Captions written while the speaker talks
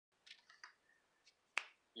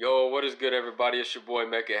Yo, what is good, everybody? It's your boy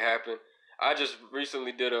Make It Happen. I just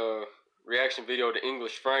recently did a reaction video to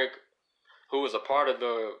English Frank, who was a part of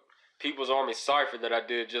the People's Army Cypher that I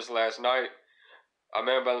did just last night. A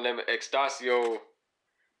man by the name of Extasio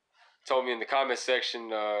told me in the comment section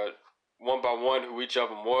one by one who each of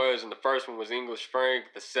them was, and the first one was English Frank,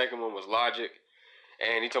 the second one was Logic,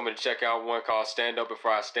 and he told me to check out one called Stand Up Before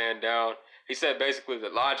I Stand Down. He said basically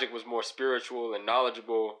that Logic was more spiritual and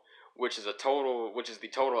knowledgeable, which is the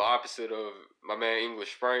total opposite of my man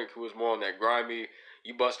English Frank, who was more on that grimy,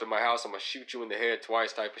 you busted my house, I'm gonna shoot you in the head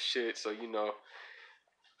twice type of shit. So you know,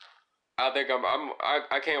 I think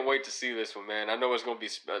I can't wait to see this one, man. I know it's gonna be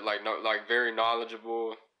like very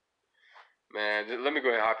knowledgeable, man. Let me go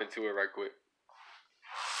ahead and hop into it right quick.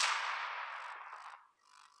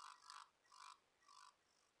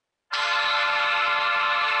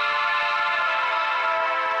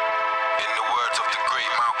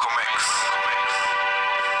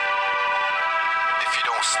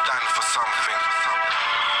 Stand for something,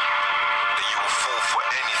 then you will fall for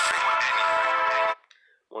anything.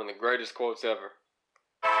 One of the greatest quotes ever.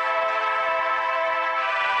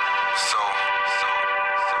 So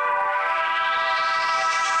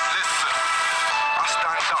listen, I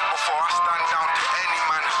stand up before I stand down to any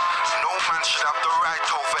man. No man should have the right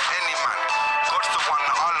over any man. God's the one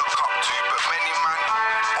that I look up to, but many man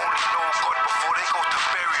only know God before they go to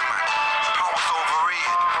bury man. Power's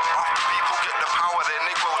overrated. After people get the power, then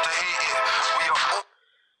they grow to hate it. We are all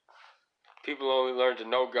people only learn to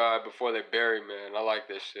know God before they bury man. I like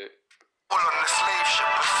this shit. on the slave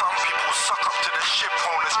ship, but some people suck up to the ship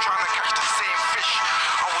owners trying to catch the same fish.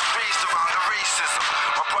 I was raised around the racism.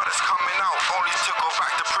 My brother's coming out only to go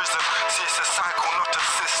back to prison. See, it's a cycle, not a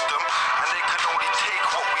system, and they can only take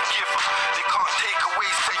what we give them. They can't take away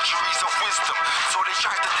centuries of wisdom, so they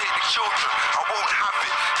try to take the children. I won't have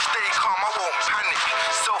it. Stay calm, I won't panic.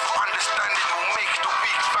 Self-understanding will make the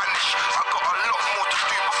weak vanish. I got a lot more to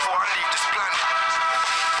do before I leave this planet.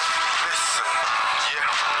 Listen, yeah,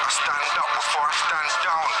 I stand up before I stand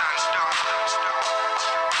down.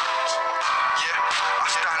 Yeah, I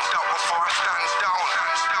stand up before I stand down.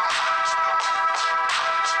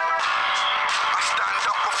 I stand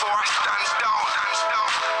up before I stand down.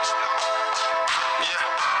 Yeah,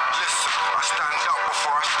 listen, I stand up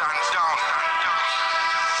before I stand down.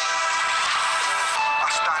 I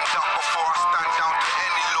stand up before I stand down to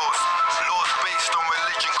any laws. Laws based on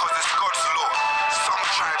religion cause it's God's law. Some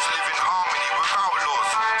tribes live in harmony without laws.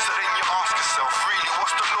 So then you ask yourself, really,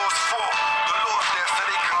 what's the laws for? The laws there so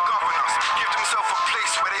they can govern us. Give themselves a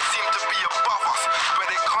place where they seem to be above us, where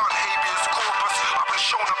they can't habeas corpus. I've been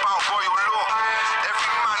shown about royal law.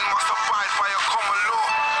 Every man must abide by a common law.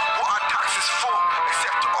 What are taxes for?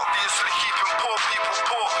 Except obviously keeping poor people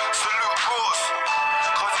poor. Salute Rawls.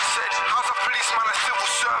 Cause he said, how's a policeman a civil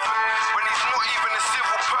servant when he's not even a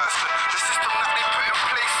civil person? The system that they put in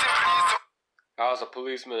place simply is How's a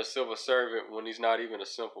policeman a civil servant when he's not even a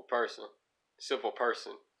simple person?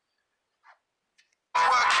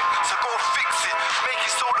 working, so go fix it. Make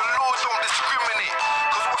it so the law don't discriminate.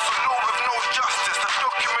 Cause what's a law with no justice? A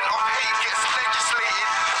document of hate gets legislated.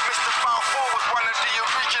 Mr. Balfour was one of the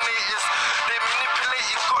originators. They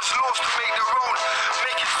manipulated God's laws to make their own.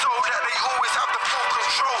 Make it so that they always have the full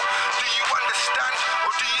control. Do you understand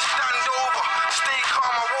or do you stand over? Stay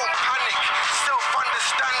calm, I won't panic.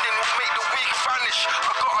 Self-understanding will make the weak vanish.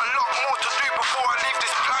 I got a lot more to do before I leave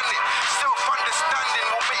this planet. Self-understanding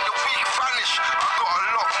will make the weak vanish. I got a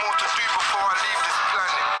lot more to do before I leave this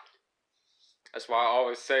planet. That's why I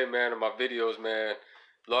always say, man, in my videos, man,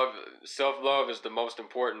 self-love is the most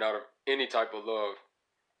important out of any type of love.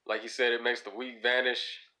 Like you said, it makes the weak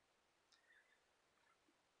vanish.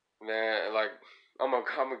 Man, like, I'm gonna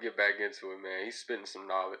get back into it, man. He's spitting some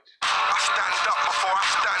knowledge. I stand up before I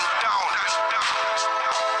stand down.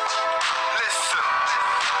 Listen,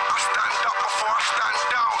 I stand up before I stand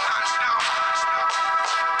down.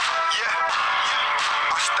 Yeah,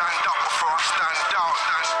 I stand up before I stand down.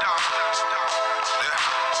 Yeah,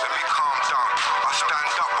 let me calm down. I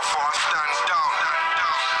stand up before I stand down.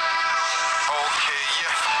 Okay,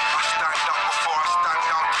 yeah, I stand up before I stand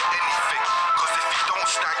down to anything. Cause if you don't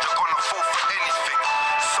stand, you're gonna fall for anything.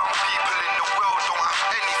 Some people in the world don't have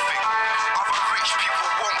anything. Other rich people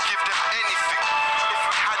won't give them anything. If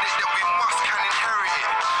we had it, then we can inherit it.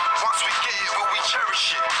 Once we get it, will we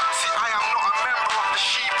cherish it? See, I am not a member of the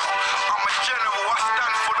sheeple. I'm a general, I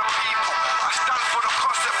stand for the people. I stand for the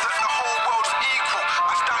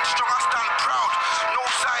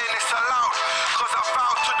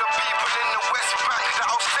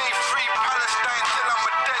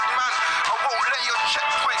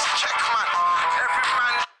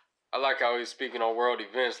like how he's speaking on world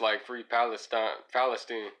events like Free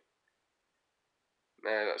Palestine.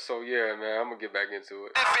 Man, so yeah, man, I'm gonna get back into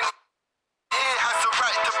it. Air has the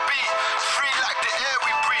right to be free like the air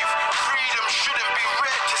we breathe. Freedom shouldn't be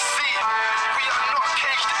rare to see. We are not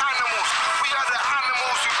caged animals. We are the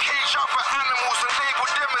animals who cage other animals and label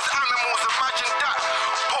them as animals. Imagine that.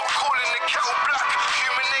 Pot calling the kettle black.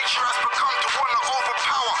 Human nature has become to want to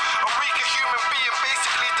overpower a weaker human being,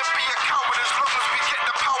 basically to be a coward. As long as we get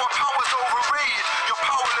the power, power's overrated. You're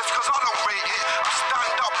powerless cause I don't rate it. I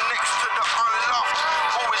stand up next to the unloved.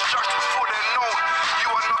 Always judged before they're known. You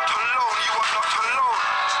are not alone. You are not alone.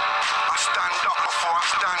 I stand up before I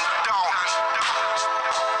stand down.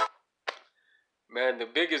 Man,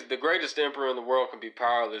 the greatest emperor in the world can be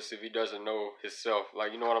powerless if he doesn't know himself.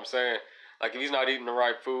 Like, you know what I'm saying? Like, if he's not eating the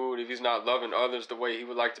right food, if he's not loving others the way he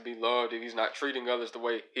would like to be loved, if he's not treating others the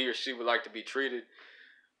way he or she would like to be treated,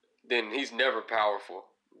 then he's never powerful.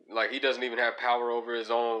 Like, he doesn't even have power over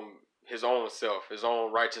his own self, his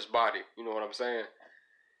own righteous body. You know what I'm saying?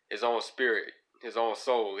 His own spirit, his own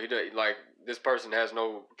soul. Like, this person has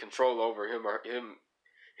no control over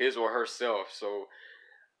his or herself. So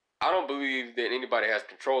I don't believe that anybody has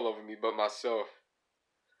control over me but myself.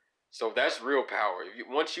 So that's real power.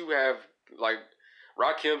 Once you have, like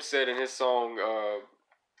Rakim said in his song,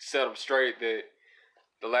 Set 'Em Straight, that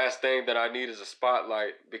the last thing that I need is a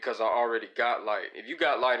spotlight because I already got light. If you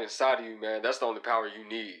got light inside of you, man, that's the only power you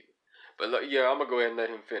need. But yeah, I'm going to go ahead and let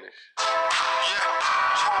him finish. Yeah,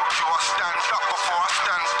 told you I stand up before I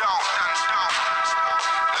stand down.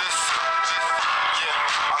 Listen, yeah,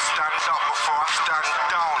 I stand up before I stand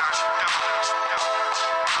down.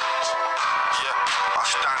 Yeah, I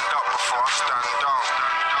stand up before I stand down.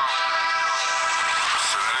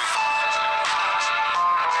 Salute.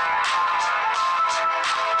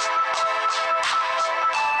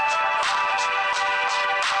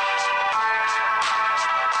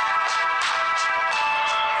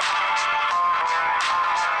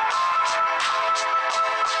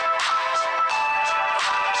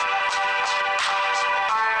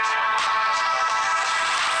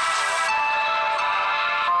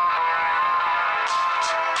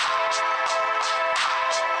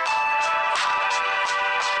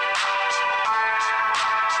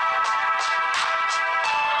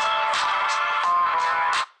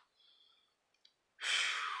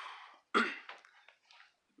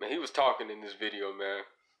 Man, he was talking in this video, man.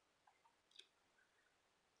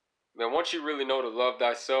 Man, once you really know to love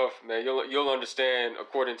thyself, man, you'll understand,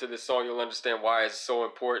 according to this song, you'll understand why it's so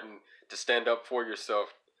important to stand up for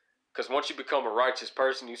yourself. Because once you become a righteous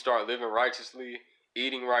person, you start living righteously,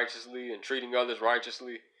 eating righteously, and treating others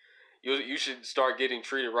righteously. You should start getting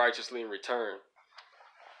treated righteously in return.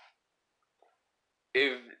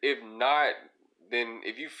 If not, then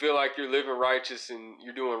if you feel like you're living righteous and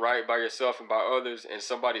you're doing right by yourself and by others, and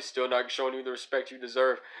somebody's still not showing you the respect you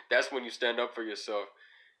deserve, that's when you stand up for yourself.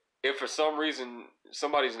 If for some reason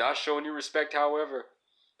somebody's not showing you respect, however,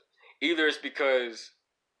 either it's because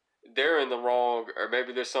they're in the wrong, or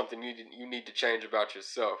maybe there's something you need to change about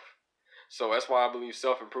yourself. So that's why I believe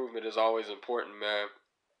self-improvement is always important, man.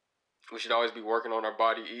 We should always be working on our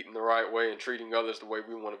body, eating the right way, and treating others the way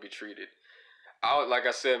we want to be treated. Like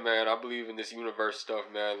I said, man, I believe in this universe stuff,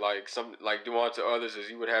 man. Like do unto others as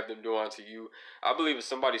you would have them do unto you. I believe if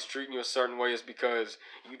somebody's treating you a certain way, it's because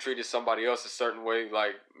you treated somebody else a certain way,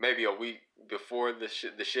 like maybe a week before the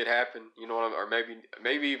shit happened, you know, or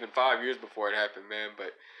maybe even 5 years before it happened, man.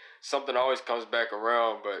 But something always comes back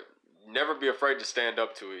around. But never be afraid to stand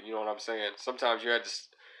up to it. You know what I'm saying? Sometimes you had to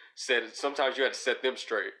set them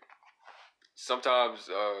straight. Sometimes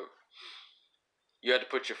you had to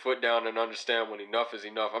put your foot down and understand when enough is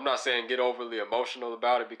enough. I'm not saying get overly emotional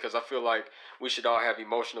about it, because I feel like we should all have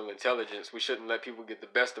emotional intelligence. We shouldn't let people get the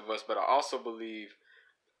best of us. But I also believe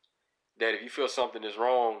that if you feel something is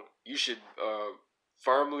wrong, you should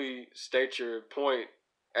firmly state your point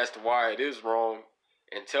as to why it is wrong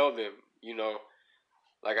and tell them, you know.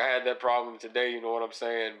 Like, I had that problem today, you know what I'm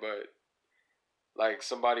saying? But like,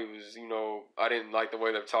 somebody was, you know, I didn't like the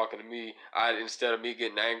way they're talking to me. Instead of me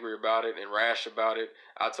getting angry about it and rash about it,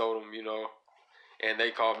 I told them, you know, and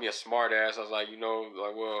they called me a smart ass. I was like, you know,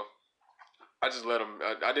 like, well, I just let them,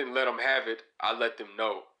 I didn't let them have it. I let them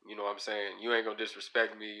know, you know what I'm saying? You ain't gonna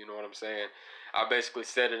disrespect me, you know what I'm saying? I basically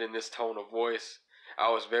said it in this tone of voice.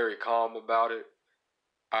 I was very calm about it.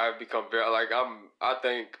 I've become I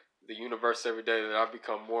thank the universe every day that I've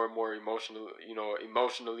become more and more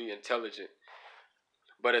emotionally intelligent.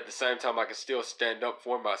 But at the same time, I can still stand up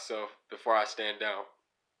for myself before I stand down.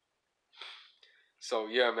 So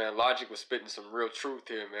yeah, man, Logic was spitting some real truth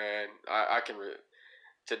here, man. I can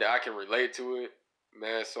relate to it.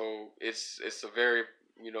 man. So it's a very,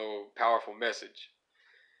 you know, powerful message.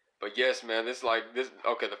 But yes, man, this like this.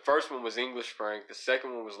 Okay, the first one was English Frank. The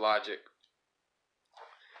second one was Logic.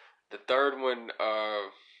 The third one,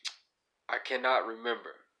 I cannot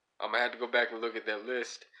remember. I'm gonna have to go back and look at that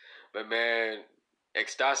list. But man,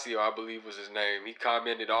 Extasio, I believe was his name. He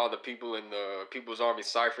commented all the people in the People's Army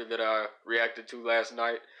Cipher that I reacted to last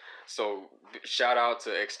night. So shout out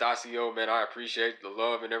to Extasio, man. I appreciate the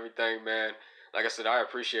love and everything, man. Like I said, I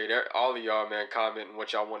appreciate all of y'all, man, commenting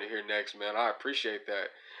what y'all want to hear next, man. I appreciate that.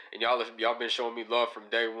 And y'all been showing me love from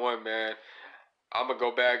day one, man. I'm gonna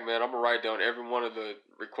go back, man. I'm gonna write down every one of the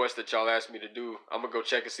requests that y'all asked me to do. I'm gonna go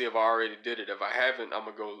check and see if I already did it. If I haven't, I'm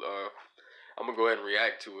gonna go. I'm gonna go ahead and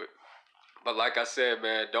react to it. But like I said,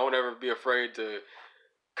 man, don't ever be afraid to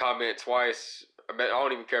comment twice. I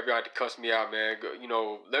don't even care if y'all have to cuss me out, man. You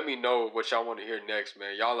know, let me know what y'all want to hear next,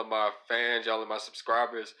 man. Y'all are my fans. Y'all are my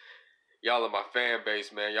subscribers. Y'all are my fan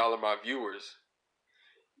base, man. Y'all are my viewers.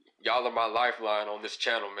 Y'all are my lifeline on this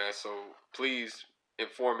channel, man. So please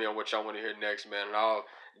inform me on what y'all want to hear next, man. And I'll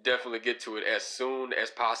definitely get to it as soon as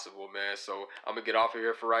possible, man. So I'm going to get off of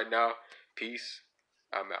here for right now. Peace.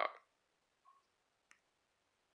 I'm out.